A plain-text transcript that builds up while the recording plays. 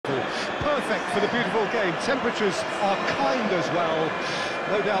perfect for the beautiful game. Temperatures are kind as well,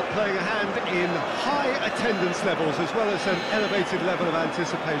 no doubt playing a hand in high attendance levels as well as an elevated level of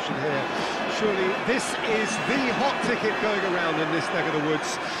anticipation here. Surely this is the hot ticket going around in this neck of the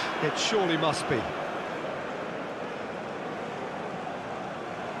woods. It surely must be.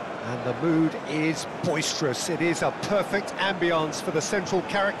 And the mood is boisterous. It is a perfect ambience for the central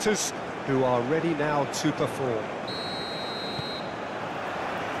characters who are ready now to perform.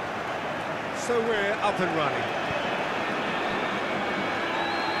 So we're up and running.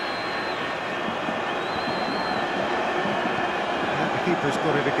 And the keeper's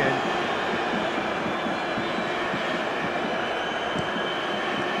got it again.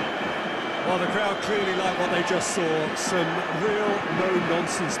 Well, the crowd clearly like what they just saw. Some real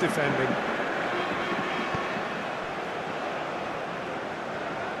no-nonsense defending.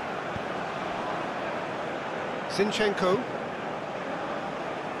 Zinchenko.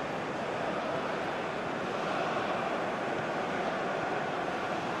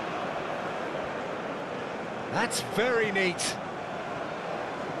 That's very neat.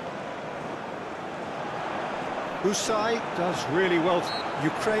 Usai does really well.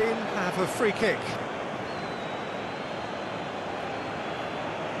 Ukraine have a free kick.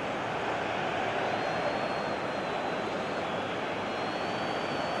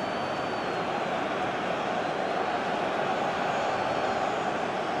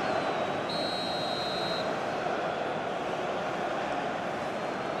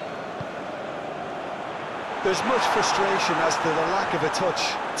 There's much frustration as to the lack of a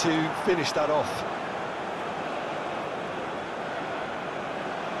touch to finish that off.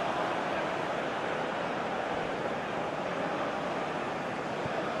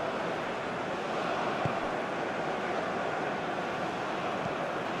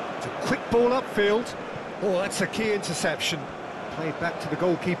 It's a quick ball upfield. Oh, that's a key interception. Played back to the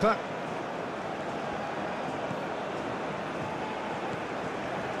goalkeeper.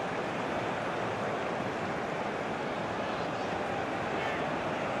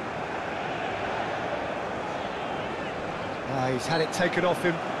 He's had it taken off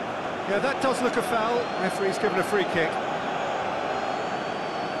him. Yeah, that does look a foul. Referee's given a free kick.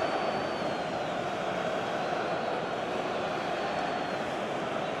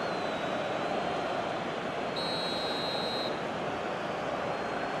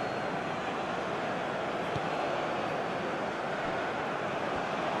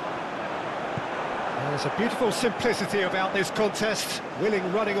 There's a beautiful simplicity about this contest.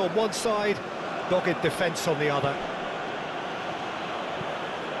 Willing running on one side, dogged defence on the other.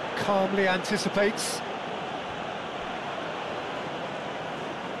 Calmly anticipates.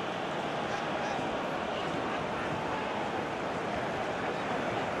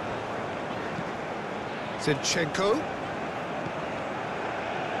 Zinchenko.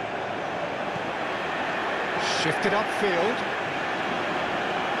 Shifted upfield.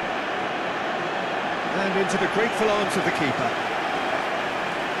 And into the grateful arms of the keeper.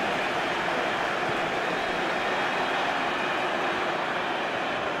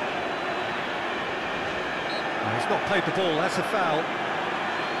 He's not played the ball, that's a foul.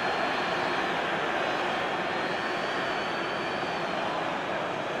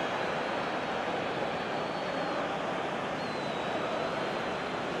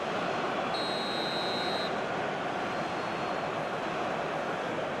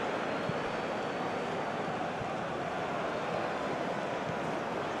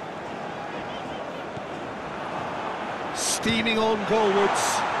 Steaming on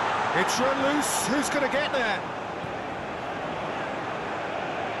goalwards. It's run loose, who's going to get there?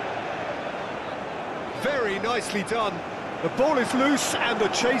 Very nicely done. The ball is loose and the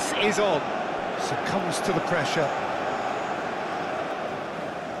chase is on. Succumbs to the pressure.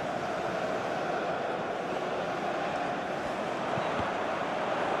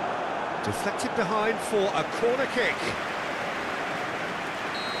 Deflected behind for a corner kick.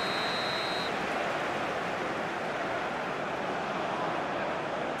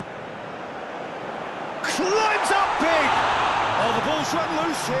 Climbs up big! Oh, the ball's run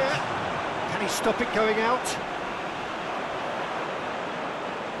loose here. Can he stop it going out?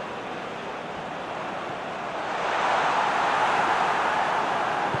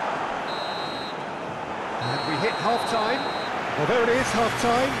 And we hit half-time. Well, there it is,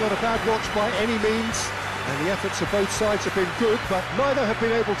 half-time. Not a bad watch by any means. And the efforts of both sides have been good, but neither have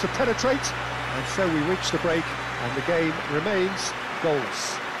been able to penetrate. And so we reach the break, and the game remains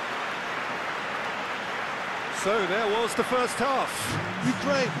goalless. So there was the first half.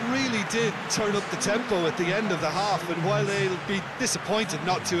 Ukraine really did turn up the tempo at the end of the half, and while they'll be disappointed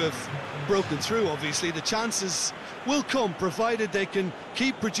not to have broken through, obviously, the chances will come, provided they can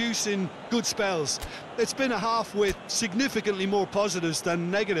keep producing good spells. It's been a half with significantly more positives than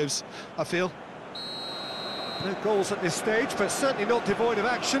negatives, I feel. No goals at this stage, but certainly not devoid of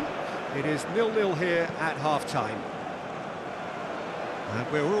action. It is 0-0 here at half-time.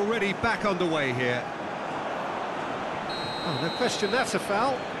 And we're already back underway here. Oh, no question, that's a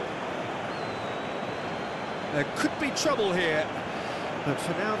foul. There could be trouble here, but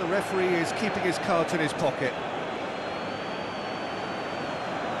for now the referee is keeping his cards in his pocket.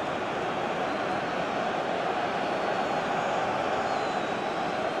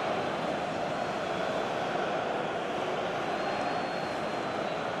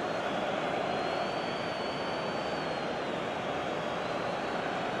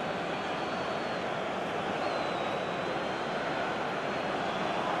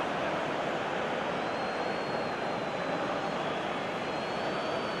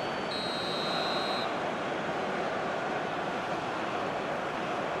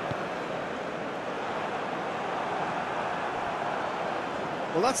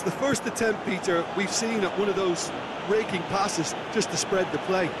 Well, that's the first attempt, Peter, we've seen at one of those raking passes just to spread the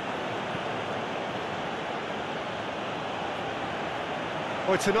play.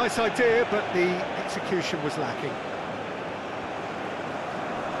 Well, it's a nice idea, but the execution was lacking.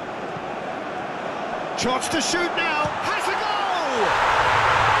 Chance to shoot now, has a goal!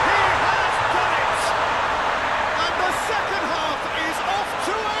 He has done it! And the second half is off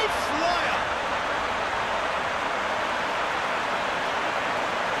to a flyer!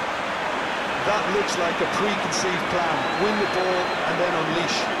 That looks like a preconceived plan. Win the ball and then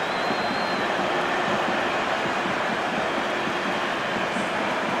unleash.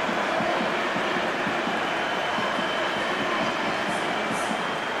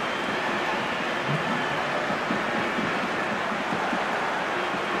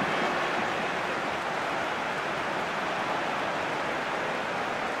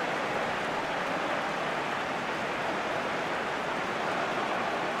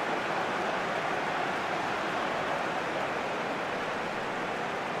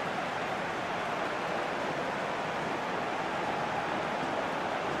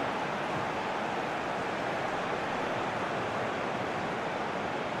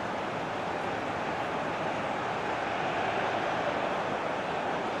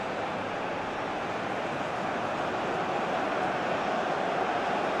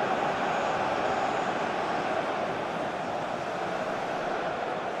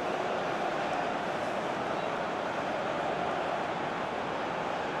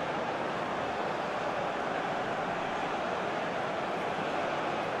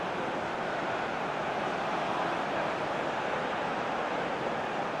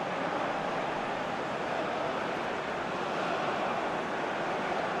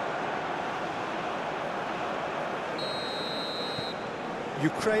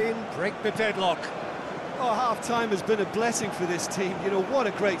 Ukraine break the deadlock. Oh, half-time has been a blessing for this team. You know, what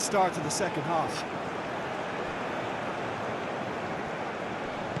a great start to the second half.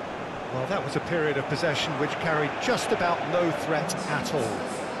 Well, that was a period of possession which carried just about no threat at all.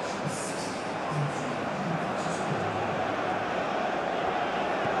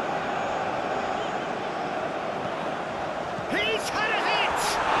 He's had a hit!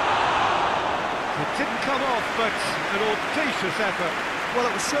 It didn't come off, but an audacious effort. Well,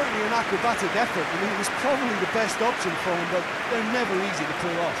 it was certainly an acrobatic effort. I mean, it was probably the best option for him, but they're never easy to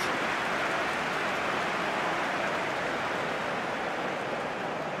pull off.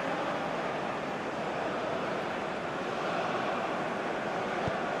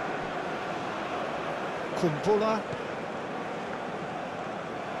 Kumbula.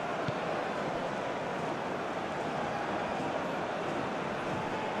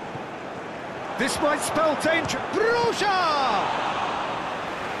 This might spell danger. Bruja!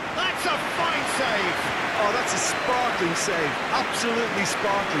 That's a fine save. Oh, that's a sparkling save. Absolutely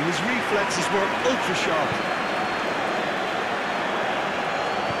sparkling. His reflexes were ultra sharp.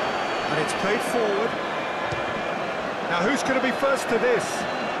 And it's played forward. Now who's going to be first to this?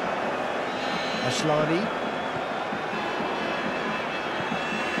 Ashlani.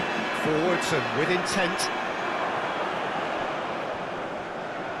 Forwards and with intent.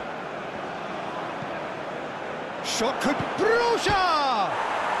 Shot could... Bruja!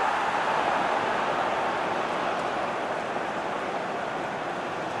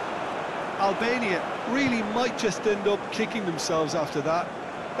 Albania really might just end up kicking themselves after that.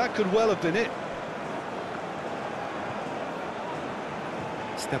 That could well have been it.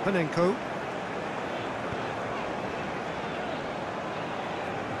 Stepanenko.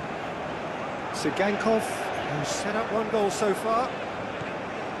 Sigankov, who's set up one goal so far.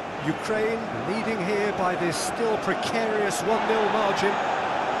 Ukraine leading here by this still precarious 1-0 margin.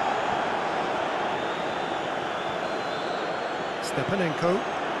 Stepanenko.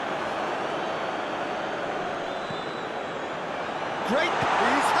 Great,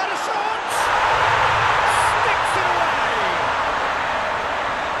 he's had a shot! Sticks it away!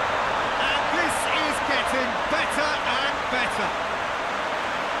 And this is getting better and better.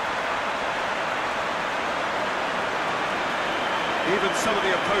 Even some of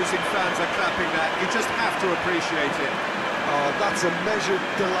the opposing fans are clapping that. You just have to appreciate it. Oh, that's a measured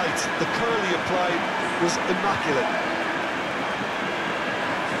delight. The curl he applied was immaculate.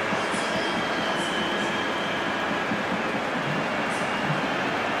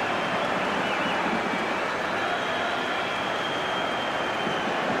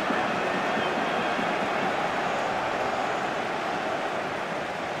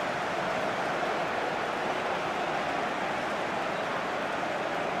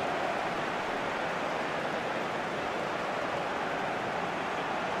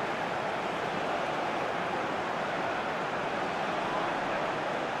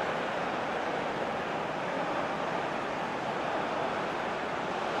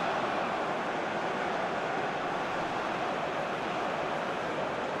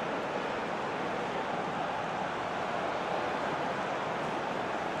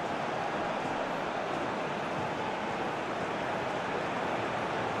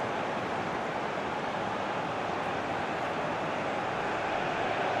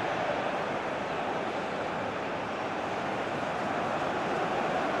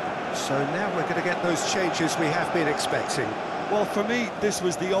 So now we're going to get those changes we have been expecting. Well, for me, this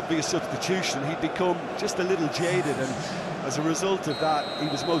was the obvious substitution. He'd become just a little jaded, and as a result of that, he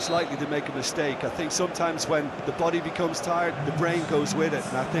was most likely to make a mistake. I think sometimes when the body becomes tired, the brain goes with it,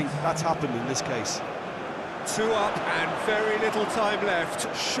 and I think that's happened in this case. 2 up and very little time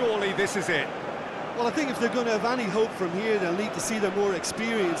left. Surely this is it. Well, I think if they're going to have any hope from here, they'll need to see their more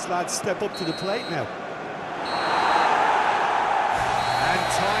experienced lads step up to the plate now.